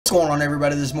What's going on,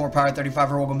 everybody? This is More Power 35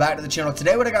 here. Welcome back to the channel.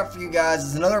 Today what I got for you guys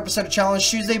is another episode of Challenge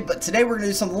Tuesday, but today we're going to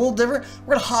do something a little different.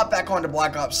 We're going to hop back onto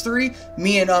Black Ops 3.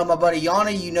 Me and my buddy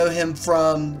Yana, you know him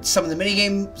from some of the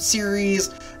minigame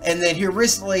series, and then here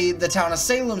recently, the Town of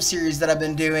Salem series that I've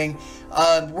been doing.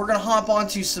 We're going to hop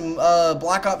onto some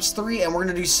Black Ops 3, and we're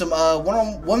going to do some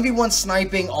 1v1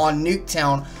 sniping on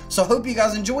Nuketown. So I hope you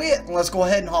guys enjoy it, and let's go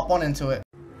ahead and hop on into it.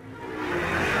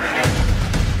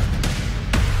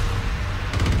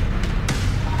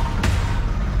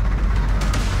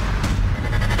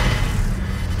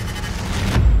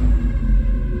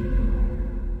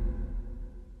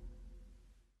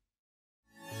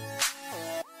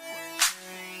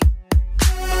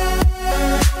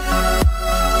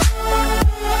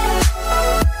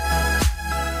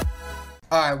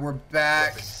 Alright, we're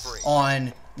back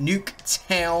on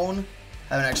Nuketown.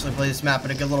 Haven't actually played this map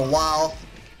in a good little while.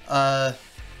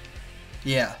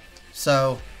 Yeah.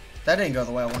 So, that didn't go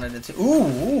the way I wanted it to.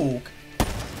 Ooh.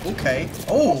 Okay.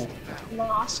 Oh.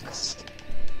 Mosques.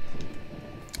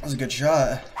 That was a good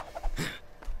shot.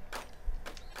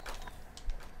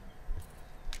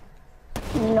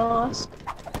 Mosque.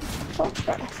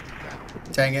 Okay.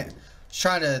 Dang it. I was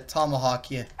trying to tomahawk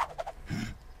you.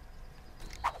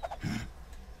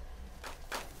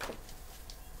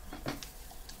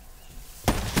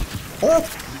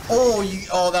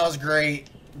 Oh, that was great.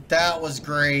 That was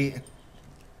great.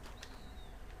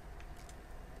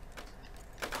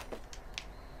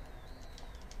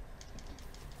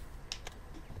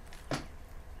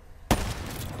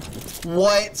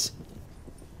 What?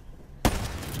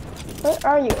 Where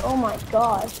are you? Oh my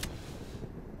god.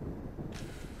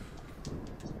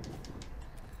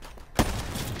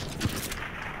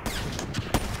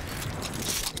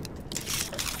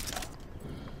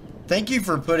 Thank you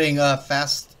for putting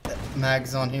fast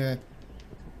mags on here.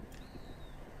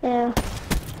 Yeah.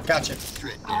 Gotcha.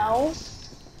 Ow.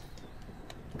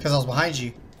 Because I was behind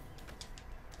you.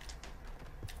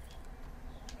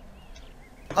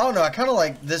 I don't know, I kind of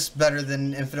like this better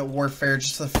than Infinite Warfare,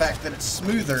 just the fact that it's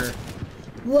smoother.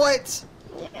 What?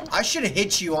 Yeah. I should have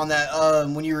hit you on that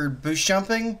when you were boost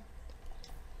jumping.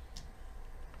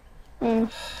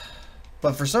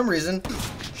 But for some reason,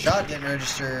 shot didn't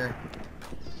register.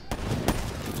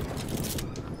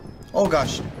 Oh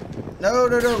gosh. No.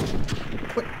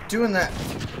 Quit doing that.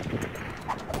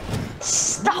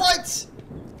 Stop. What?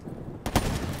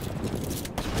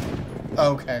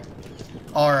 Okay.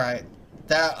 Alright.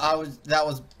 That was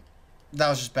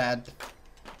just bad.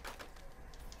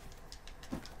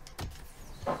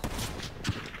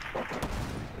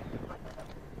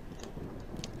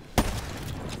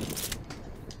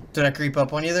 Did I creep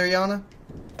up on you there, Yana?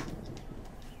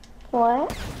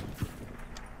 What?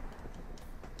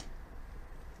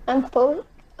 I'm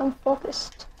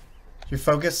focused. You're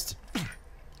focused?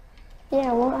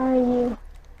 Yeah, where are you?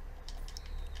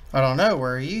 I don't know.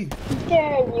 Where are you?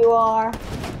 There you are.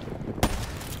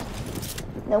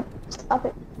 Nope. Stop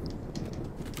it.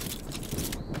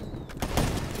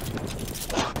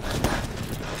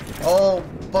 Oh,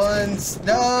 buns.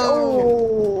 No!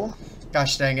 Oh.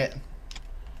 Gosh dang it.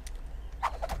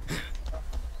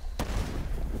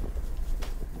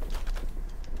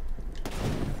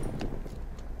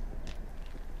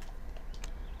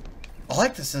 I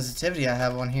like the sensitivity I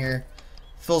have on here.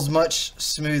 Feels much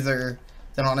smoother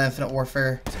than on Infinite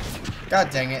Warfare. God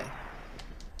dang it.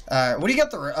 What do you got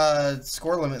the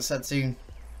score limit set to?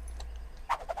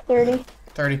 30.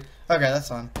 30. Okay, that's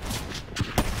fine.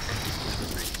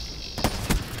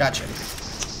 Gotcha.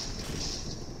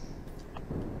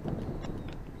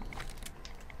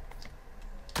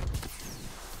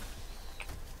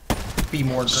 Be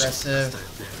more aggressive.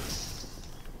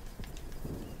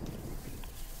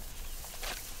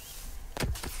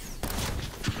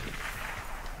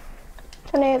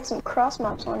 Trying to get some cross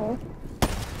maps on you.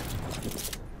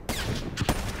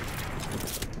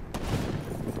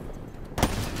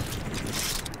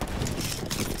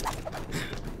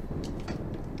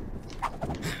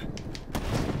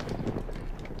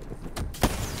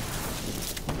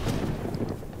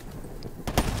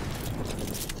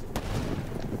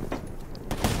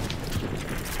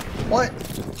 What?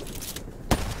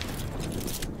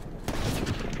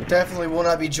 Definitely will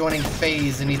not be joining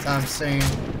FaZe anytime soon.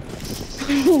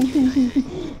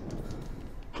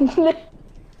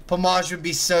 Pomage would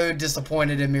be so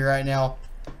disappointed in me right now.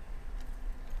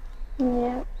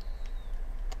 Yeah.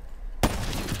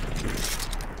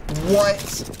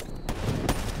 What?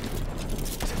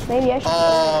 Maybe I should.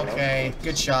 Oh, okay.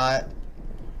 Good shot.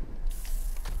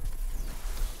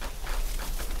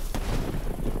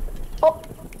 Oh,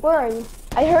 where are you?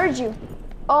 I heard you.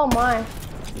 Oh my.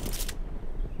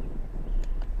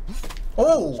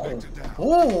 Oh!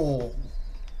 Oh!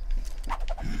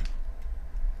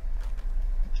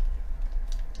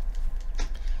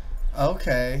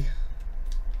 Okay.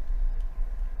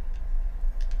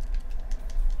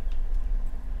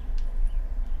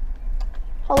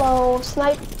 Hello,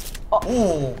 snipe.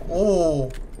 Oh!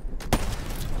 Oh!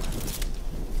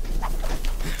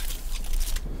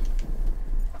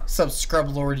 What's up, Scrub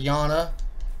Lord Yana?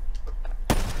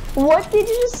 What did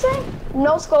you just say?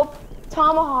 No scope.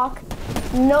 Tomahawk.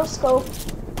 No scope.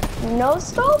 No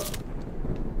scope?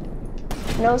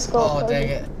 No scope. Oh, dang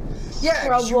it. Yeah,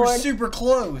 because you were super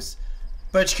close.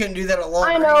 But you couldn't do that at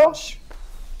long range.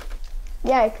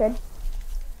 Yeah, I could.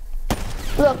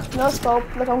 Look, no scope.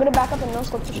 Look, I'm gonna back up and no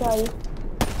scope to show you.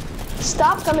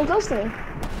 Stop coming close to me.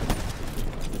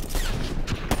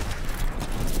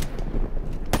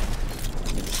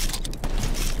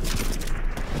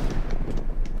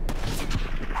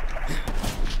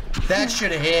 That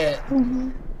should have hit.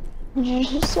 Did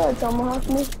you just tomahawk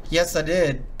me? Yes, I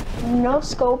did. No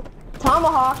scope.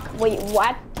 Tomahawk. Wait,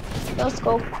 what? No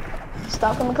scope.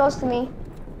 Stop coming close to me.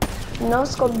 No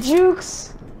scope.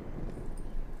 Jukes.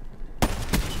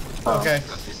 Oh. Okay.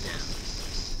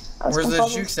 Where's the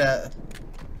jukes at?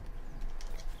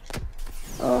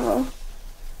 I don't know.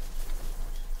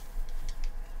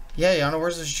 Yeah, Yana,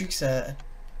 where's the jukes at?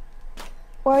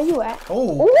 Where are you at?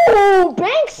 Oh. Ooh,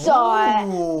 bank shot.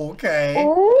 Ooh, okay.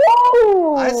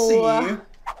 Ooh. I see you.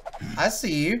 I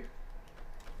see you.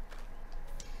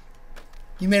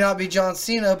 You may not be John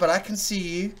Cena, but I can see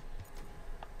you.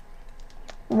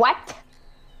 What?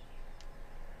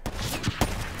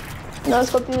 No,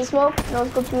 let's go through the smoke. No,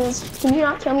 let's go through this. Can you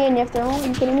not kill me in your thermal? Are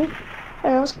you kidding me?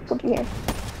 No, let's go through here.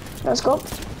 No scope.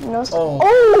 No scope.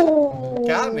 Oh. Oh.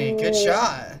 Got me. Good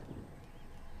shot.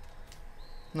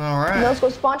 Alright. No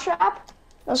scope spawn trap.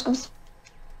 No scope.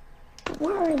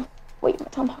 Where are you? Wait, my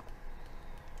tomahawk.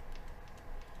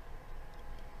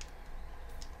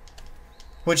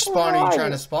 Which spawn are you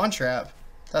trying to spawn trap?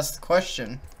 That's the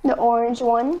question. The orange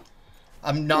one.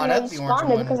 I'm not at the orange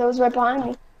one. Because it was right behind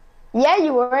me. Yeah,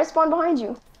 you were. I spawned behind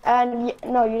you. And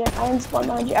no, you didn't. I didn't spawn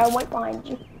behind you. I went behind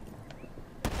you.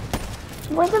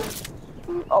 Where the?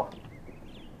 Oh.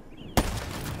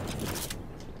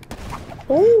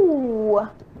 Ooh.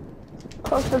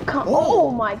 Close to come.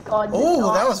 Oh my God.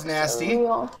 Oh, that was nasty.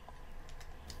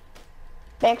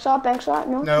 Bank shot. Bank shot.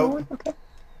 No. Nope. No, okay.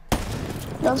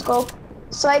 No scope.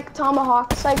 Psych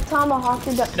tomahawk. Psych tomahawk.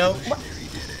 You're dead. Nope. What?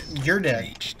 You're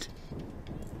dead.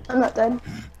 I'm not dead.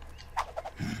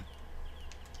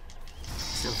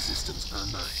 Systems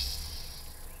online.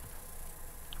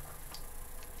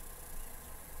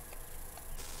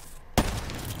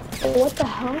 What the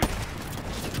hell?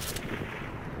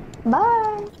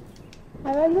 Bye.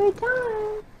 Have a great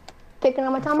time. Picking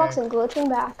up my tomahawks and glitching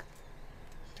back.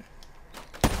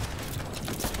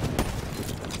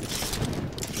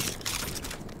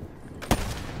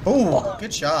 Oh,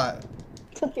 good shot.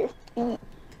 Took your feet.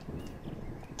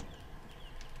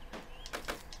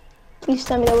 Please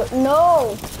tell me that was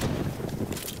no.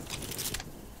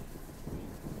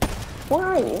 Where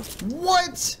are you?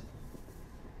 What?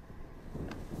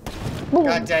 Boom.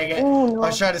 God dang it. Ooh, no. I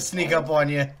was trying to sneak up on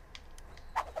you.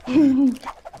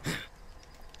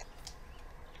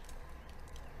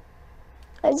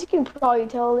 As you can probably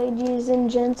tell, ladies and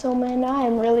gentlemen, I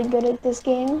am really good at this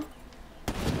game.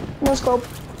 No scope.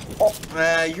 Oh.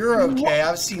 You're okay.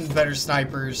 I've seen better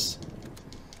snipers.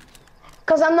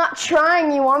 Cause I'm not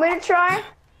trying. You want me to try?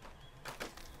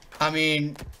 I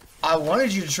mean, I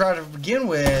wanted you to try to begin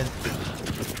with.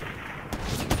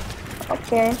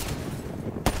 Okay.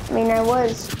 I mean, I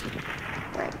was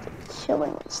like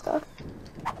killing and stuff.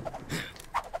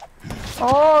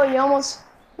 Oh, you almost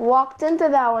walked into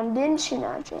that one, didn't you,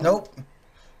 now, James? Nope.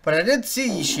 But I did see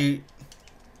you shoot.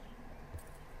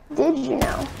 Did you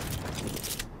now?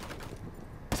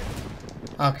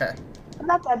 Okay. I'm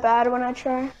not that bad when I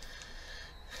try.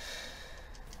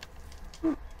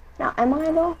 Now, am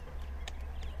I though?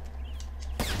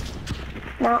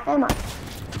 Now, am I?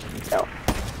 No.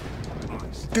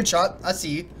 Good shot. I see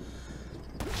you.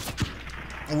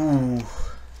 Ooh.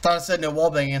 Thought it said no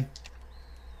wall banging.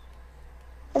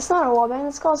 It's not a wallbang.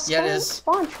 It's called Yeah, it is.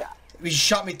 spawn trap. You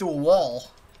shot me through a wall.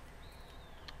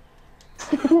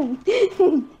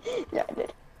 Yeah, I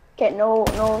did. Okay, no,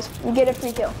 you get a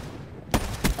free kill.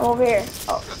 I'm over here.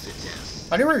 Oh.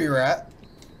 I knew where you were at.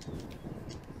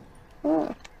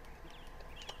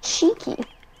 Cheeky.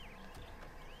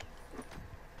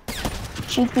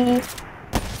 Cheeky.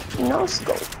 No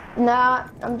scope. Nah,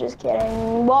 I'm just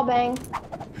kidding. Wall bang.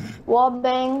 Wall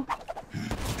bang.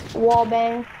 Wall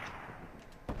bang.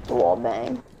 Wall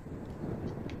bang.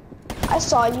 I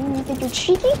saw you. You think you're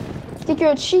cheeky? Think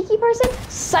you're a cheeky person?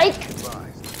 Psych!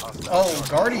 Oh,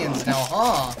 Guardians now,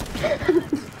 huh?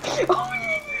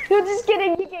 No, just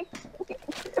kidding.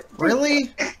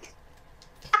 Really?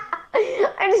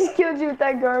 I just killed you with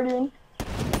that Guardian.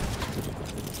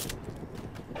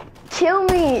 Kill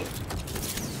me!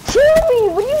 Kill me!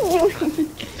 What are you doing?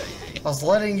 I was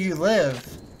letting you live,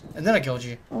 and then I killed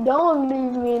you. Don't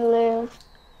leave me live.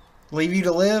 Leave you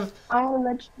to live? I'll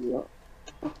let you.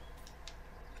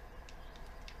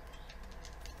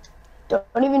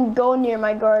 Don't even go near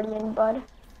my Guardian, bud.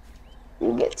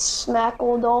 You get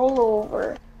smackled all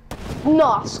over.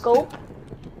 Nah, scope.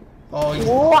 Oh, you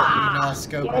Wow! not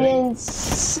scope. You didn't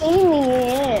see me,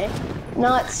 eh?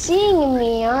 Not seeing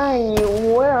me, are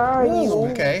you? Where are you?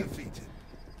 Okay.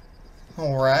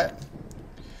 Alright.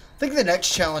 I think the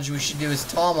next challenge we should do is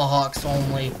tomahawks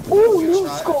only. Ooh, new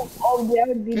scope. Oh, that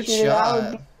would be Good true.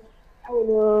 shot.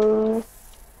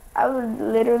 I would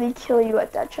literally kill you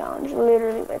at that challenge.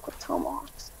 Literally, like with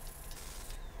tomahawks.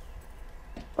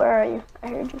 Where are you? I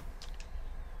heard you.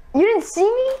 You didn't see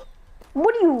me?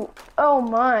 What do you? Oh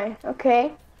my.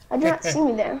 Okay. I did not see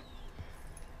me there.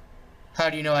 How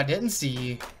do you know I didn't see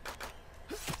you?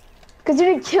 Because you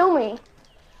didn't kill me.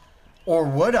 Or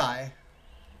would I?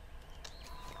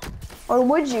 Or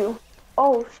would you?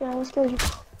 Oh shit, I almost killed you. Did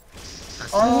you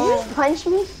Oh. just punch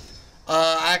me?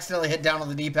 I accidentally hit down on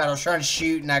the D-pad. I was trying to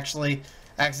shoot and actually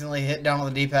accidentally hit down on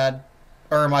the D-pad.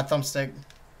 Or my thumbstick.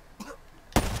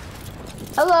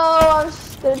 Hello, I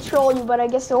was gonna troll you, but I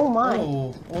guess, oh my.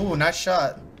 Ooh, ooh, nice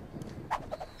shot.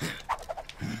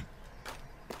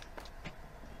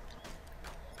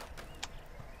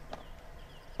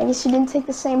 I guess you didn't take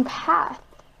the same path.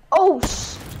 Oh,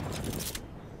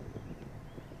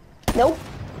 nope.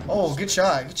 Oh, good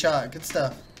shot, good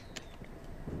stuff.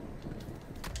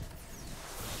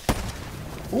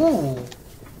 Ooh.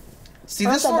 See,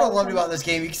 this is what I loved about this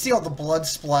game. You can see all the blood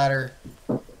splatter.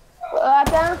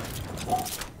 Down.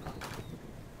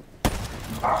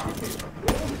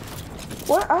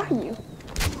 Where are you?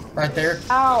 Right there.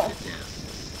 Ow.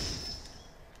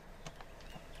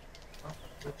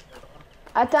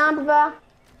 Attends, Papa.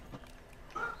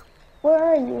 Where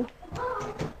are you?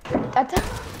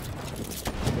 Attends.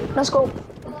 Let's go.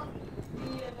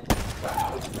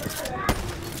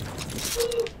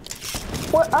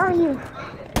 Where are you?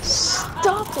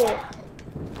 Stop it.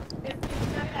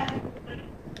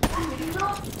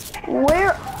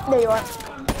 Where? There you are.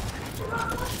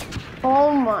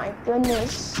 Oh my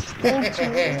goodness. Thank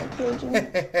you.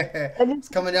 It's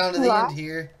coming down to the end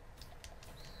here.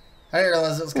 I didn't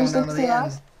realize it was coming down to the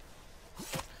end.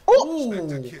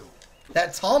 Ooh,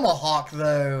 that tomahawk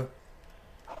though.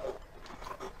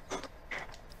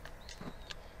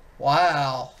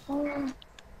 Wow.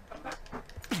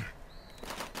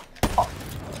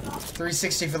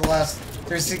 360 for the last.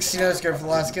 360 no scope for the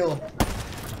last kill.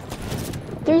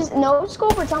 There's no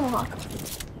scope or tomahawk.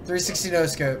 360 no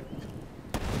scope.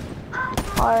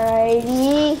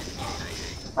 Alrighty.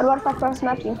 What about if I cross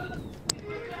map you?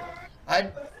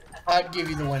 I'd give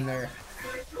you the win there.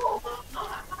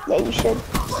 Yeah, you should.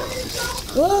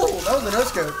 Whoa, that was a no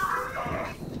scope.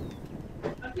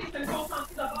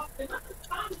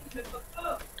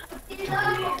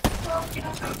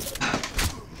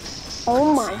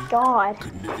 Oh my god.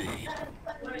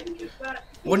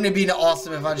 Wouldn't it be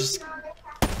awesome if I just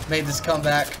made this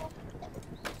comeback?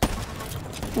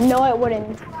 No, it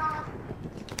wouldn't.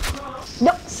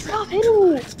 No, stop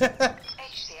hitting me.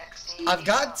 I've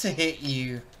got to hit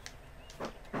you.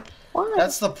 Why?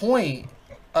 That's the point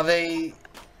of a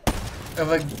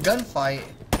gunfight.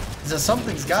 Is that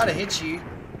something's got to hit you.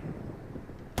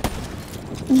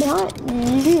 Not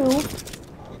you.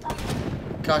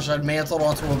 Gosh, I'd mantled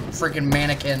onto a freaking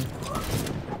mannequin.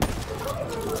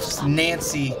 Just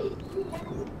Nancy.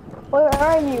 Where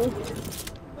are you?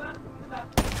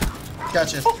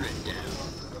 Gotcha.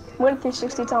 Would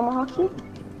 360 tomahawk you?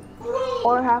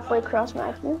 Or halfway cross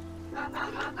map you?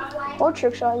 Or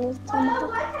trick shot you with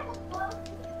tomahawk?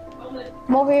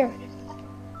 I'm over here.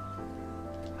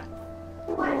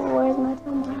 Where's my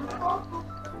tomahawk?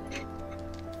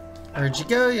 Where'd you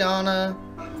go, Yana?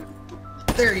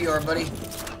 There you are, buddy.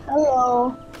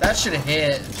 Hello. That should have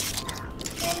hit.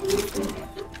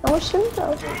 No, it shouldn't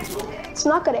though. It's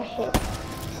not gonna hit.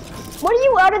 What are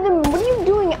you out of the? What are you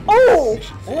doing? Oh!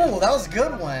 Oh, that was a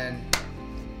good one.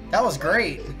 That was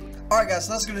great. Alright guys,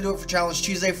 so that's going to do it for Challenge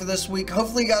Tuesday for this week.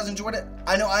 Hopefully you guys enjoyed it.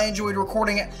 I know I enjoyed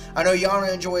recording it. I know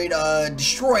Yana enjoyed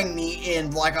destroying me in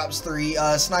Black Ops 3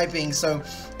 sniping. So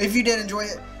if you did enjoy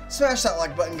it, smash that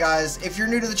like button, guys. If you're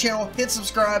new to the channel, hit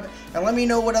subscribe and let me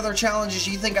know what other challenges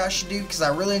you think I should do because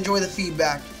I really enjoy the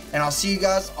feedback. and I'll see you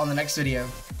guys on the next video.